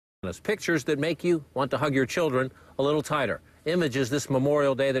Pictures that make you want to hug your children a little tighter. Images this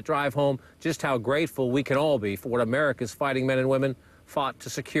Memorial Day that drive home just how grateful we can all be for what America's fighting men and women fought to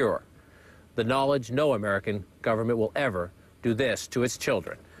secure. The knowledge no American government will ever do this to its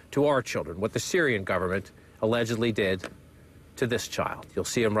children, to our children, what the Syrian government allegedly did to this child. You'll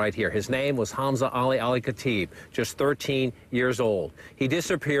see him right here. His name was Hamza Ali Al-Khateeb, just 13 years old. He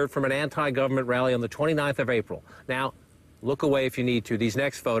disappeared from an anti-government rally on the 29th of April. Now, look away if you need to. These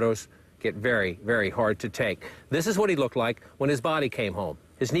next photos get very, very hard to take. This is what he looked like when his body came home.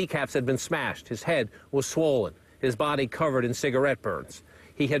 His kneecaps had been smashed. His head was swollen. His body covered in cigarette burns.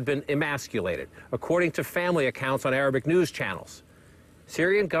 He had been emasculated, according to family accounts on Arabic news channels.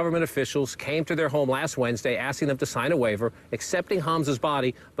 Syrian government officials came to their home last Wednesday asking them to sign a waiver accepting Hamza's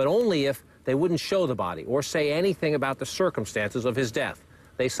body, but only if they wouldn't show the body or say anything about the circumstances of his death.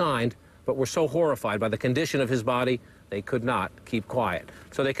 They signed, but were so horrified by the condition of his body, they could not keep quiet.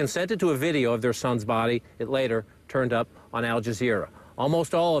 So they consented to a video of their son's body. It later turned up on Al-Jizah.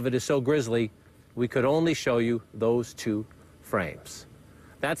 Almost all of it is so grisly, we could only show you those two frames.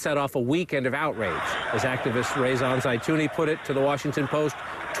 That set off a weekend of outrage. As activist Rezan Zaitouni put it to the Washington Post,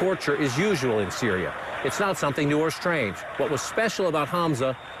 torture is usual in Syria. It's not something new or strange. What was special about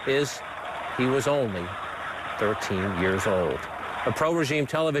Hamza is he was only 13 years old. A pro-regime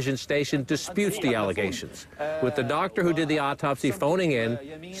television station disputes the allegations, with the doctor who did the autopsy phoning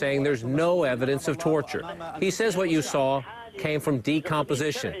in, saying there's no evidence of torture. He says what you saw came from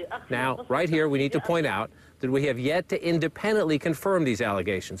decomposition. Now, right here, we need to point out that we have yet to independently confirm these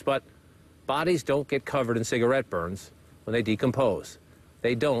allegations, but bodies don't get covered in cigarette burns when they decompose.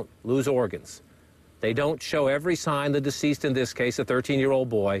 They don't lose organs. They don't show every sign the deceased, in this case, a 13-year-old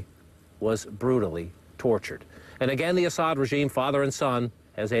boy, was brutally tortured. And again, the Assad regime, father and son,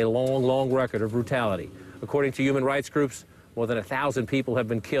 has a long, long record of brutality. According to human rights groups, more than 1,000 people have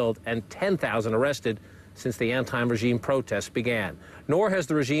been killed and 10,000 arrested since the anti-regime protests began. Nor has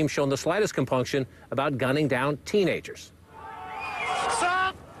the regime shown the slightest compunction about gunning down teenagers.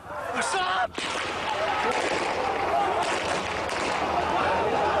 Stop! Stop!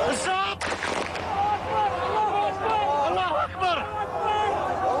 Stop! Allahu Akbar!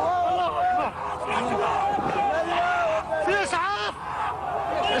 Allahu Akbar! في إسعاف!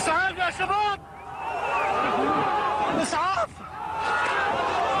 إسعاف يا شباب! إسعاف!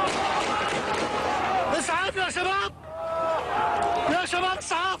 إسعاف يا شباب! يا شباب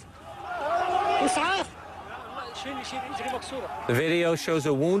إسعاف! إسعاف! The video shows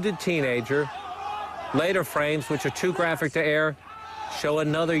a wounded teenager. Later frames, which are too graphic to air, show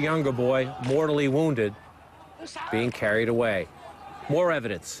another younger boy, mortally wounded, being carried away. More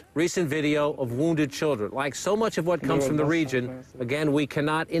evidence. Recent video of wounded children. Like so much of what comes from the region, again, we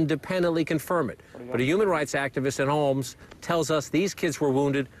cannot independently confirm it. But a human rights activist in Homs tells us these kids were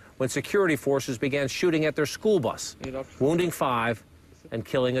wounded when security forces began shooting at their school bus, wounding 5 and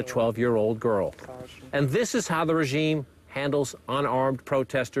killing a 12-year-old girl. And this is how the regime handles unarmed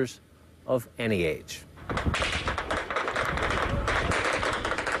protesters of any age.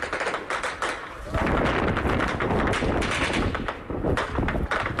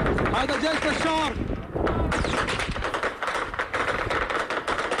 هذا جيش بشار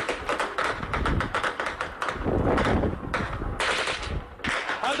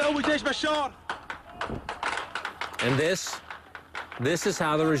هذا هو جيش بشار. And this is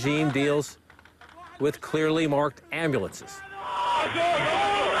how the regime deals with clearly marked ambulances.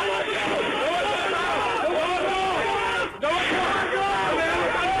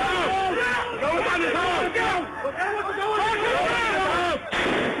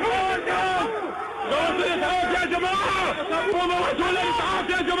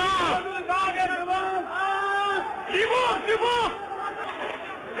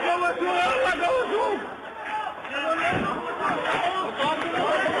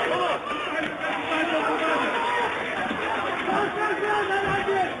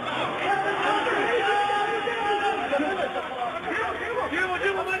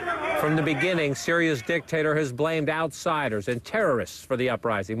 From the beginning, Syria's dictator has blamed outsiders and terrorists for the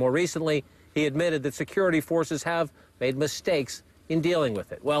uprising. More recently, he admitted that security forces have made mistakes in dealing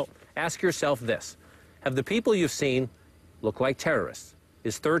with it. Well, ask yourself this. Have the people you've seen look like terrorists?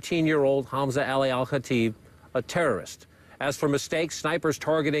 Is 13-year-old Hamza Ali Al-Khateeb a terrorist? As for mistakes, snipers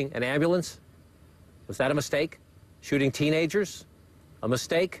targeting an ambulance, was that a mistake? Shooting teenagers? A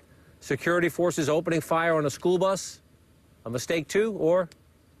mistake? Security forces opening fire on a school bus? A mistake too? Or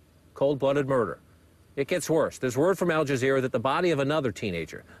cold-blooded murder? It gets worse. There's word from Al-Jizah that the body of another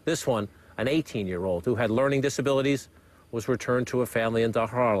teenager, this one an 18-year-old who had learning disabilities, was returned to a family in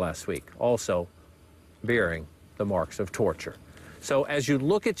Daraa last week, also bearing the marks of torture. So as you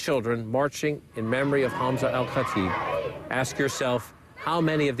look at children marching in memory of Hamza Al-Khatib, ask yourself, how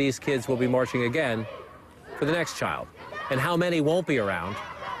many of these kids will be marching again for the next child? And how many won't be around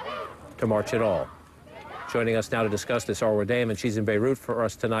to march at all? Joining us now to discuss this, Arwa Damon. She's in Beirut for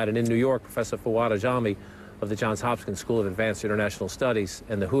us tonight, and in New York, Professor Fouad Ajami of the Johns Hopkins School of Advanced International Studies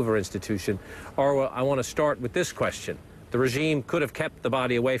and the Hoover Institution. Arwa, I want to start with this question. The regime could have kept the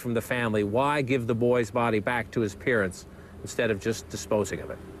body away from the family. Why give the boy's body back to his parents instead of just disposing of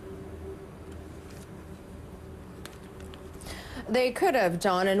it? They could have,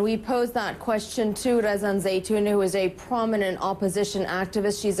 John, and we posed that question to Razan Zaytoun, who is a prominent opposition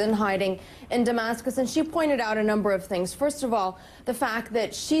activist. She's in hiding in Damascus, and she pointed out a number of things. First of all, the fact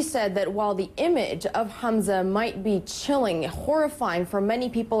that she said that while the image of Hamza might be chilling, horrifying for many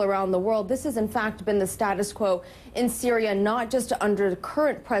people around the world, this has in fact been the status quo in Syria, not just under the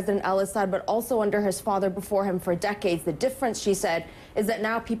current President Al-Assad, but also under his father before him for decades. The difference, she said, is that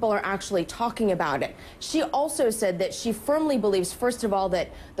now people are actually talking about it. She also said that she firmly believes, first of all, that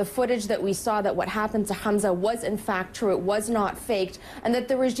the footage that we saw, that what happened to Hamza was in fact true, it was not faked, and that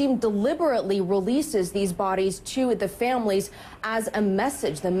the regime deliberately releases these bodies to the families as a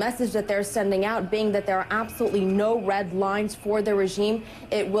message. The message that they're sending out being that there are absolutely no red lines for the regime.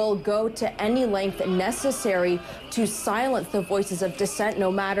 It will go to any length necessary to silence the voices of dissent,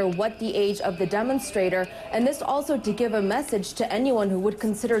 no matter what the age of the demonstrator. And this also to give a message to anyone who would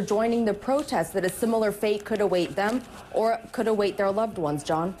consider joining the protest that a similar fate could await them or could await their loved ones,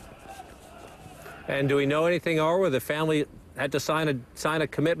 John. And do we know anything, Arwa? The family had to sign a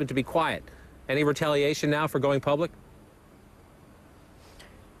commitment to be quiet. Any retaliation now for going public?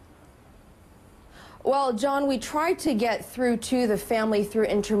 Well, John, we tried to get through to the family through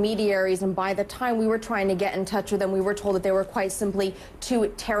intermediaries, and by the time we were trying to get in touch with them, we were told that they were quite simply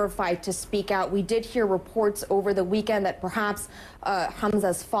too terrified to speak out. We did hear reports over the weekend that perhaps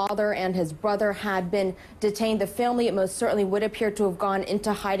Hamza's father and his brother had been detained. The family, it most certainly would appear to have gone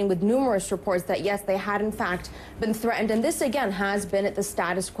into hiding, with numerous reports that, yes, they had in fact been threatened. And this, again, has been at the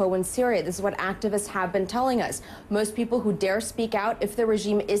status quo in Syria. This is what activists have been telling us. Most people who dare speak out, if the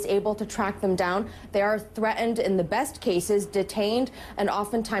regime is able to track them down, they are threatened in the best cases, detained, and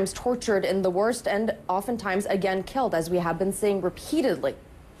oftentimes tortured in the worst, and oftentimes, again, killed, as we have been seeing repeatedly.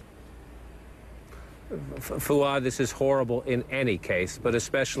 Fouad, this is horrible in any case, but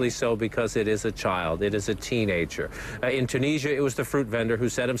especially so because it is a child. It is a teenager. In Tunisia, it was the fruit vendor who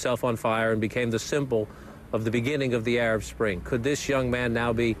set himself on fire and became the symbol of the beginning of the Arab Spring. Could this young man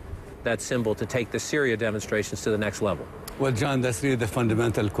now be that symbol to take the Syria demonstrations to the next level? Well, John, that's really the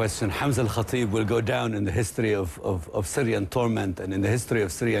fundamental question. Hamza Al-Khatib will go down in the history of Syrian torment, and in the history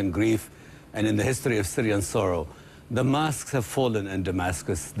of Syrian grief, and in the history of Syrian sorrow. The masks have fallen in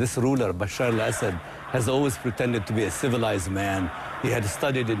Damascus. This ruler, Bashar Al-Assad, has always pretended to be a civilized man. He had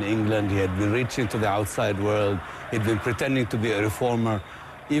studied in England. He had been reaching to the outside world. He'd been pretending to be a reformer.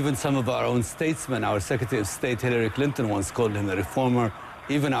 Even some of our own statesmen, our Secretary of State Hillary Clinton once called him a reformer.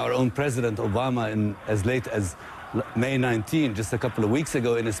 Even our own President Obama, as late as May 19, just a couple of weeks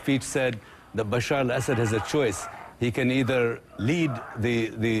ago, in a speech said that Bashar al-Assad has a choice. He can either lead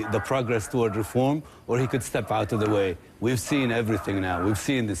the progress toward reform, or he could step out of the way. We've seen everything now. We've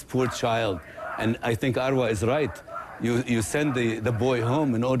seen this poor child. And I think Arwa is right. You send the boy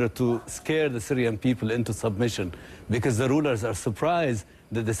home in order to scare the Syrian people into submission, because the rulers are surprised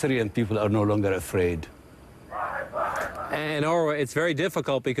that the Syrian people are no longer afraid. And Arwa, it's very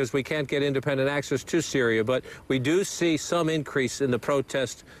difficult because we can't get independent access to Syria, but we do see some increase in the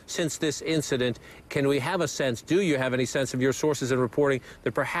protest since this incident. Can we have a sense, do you have any sense of your sources in reporting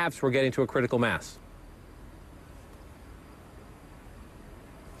that perhaps we're getting to a critical mass?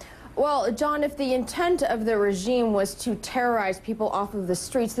 Well, John, if the intent of the regime was to terrorize people off of the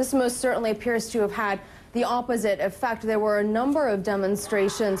streets, this most certainly appears to have had the opposite effect. There were a number of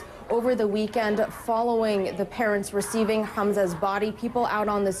demonstrations over the weekend following the parents receiving Hamza's body. People out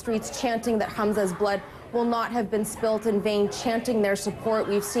on the streets chanting that Hamza's blood will not have been spilt in vain, chanting their support.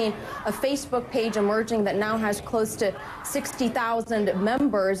 We've seen a Facebook page emerging that now has close to 60,000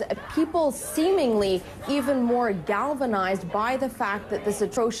 members. People seemingly even more galvanized by the fact that this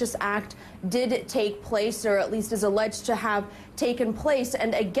atrocious act did take place, or at least is alleged to have taken place.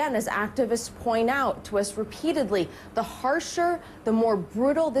 And again, as activists point out to us repeatedly, the harsher, the more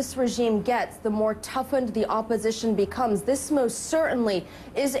brutal this regime gets, the more toughened the opposition becomes. This most certainly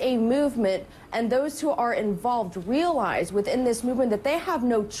is a movement And those who are involved realize within this movement that they have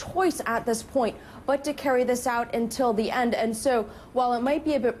no choice at this point but to carry this out until the end. And so while it might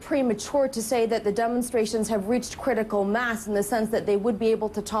be a bit premature to say that the demonstrations have reached critical mass in the sense that they would be able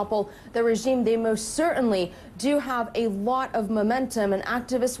to topple the regime, they most certainly do have a lot of momentum. And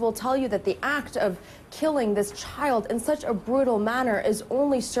activists will tell you that the act of killing this child in such a brutal manner is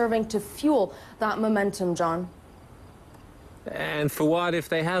only serving to fuel that momentum, John. And Fouad, if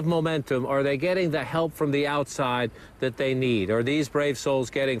they have momentum, are they getting the help from the outside that they need? Are these brave souls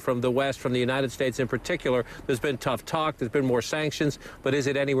getting from the West, from the United States in particular? There's been tough talk, there's been more sanctions, but is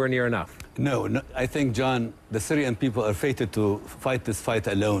it anywhere near enough? No, I think, John, the Syrian people are fated to fight this fight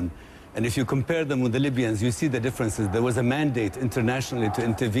alone. And if you compare them with the Libyans, you see the differences. There was a mandate internationally to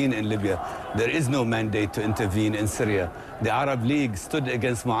intervene in Libya. There is no mandate to intervene in Syria. The Arab League stood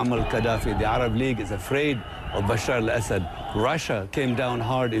against Muammar al-Gaddafi. The Arab League is afraid of Bashar al-Assad. Russia came down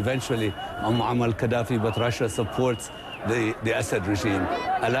hard eventually on Muammar al-Gaddafi, but Russia supports the Assad regime.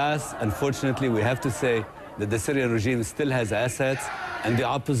 Alas, unfortunately, we have to say that the Syrian regime still has assets, and the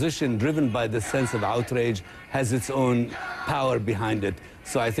opposition, driven by the sense of outrage, has its own power behind it.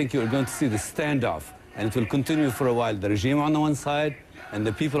 So I think you're going to see the standoff, and it will continue for a while. The regime on the one side, and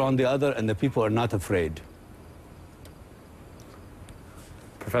the people on the other, and the people are not afraid.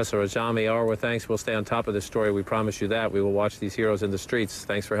 Professor Ajami Arwa, thanks. We'll stay on top of this story. We promise you that. We will watch these heroes in the streets.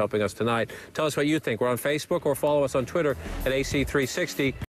 Thanks for helping us tonight. Tell us what you think. We're on Facebook, or follow us on Twitter at AC360.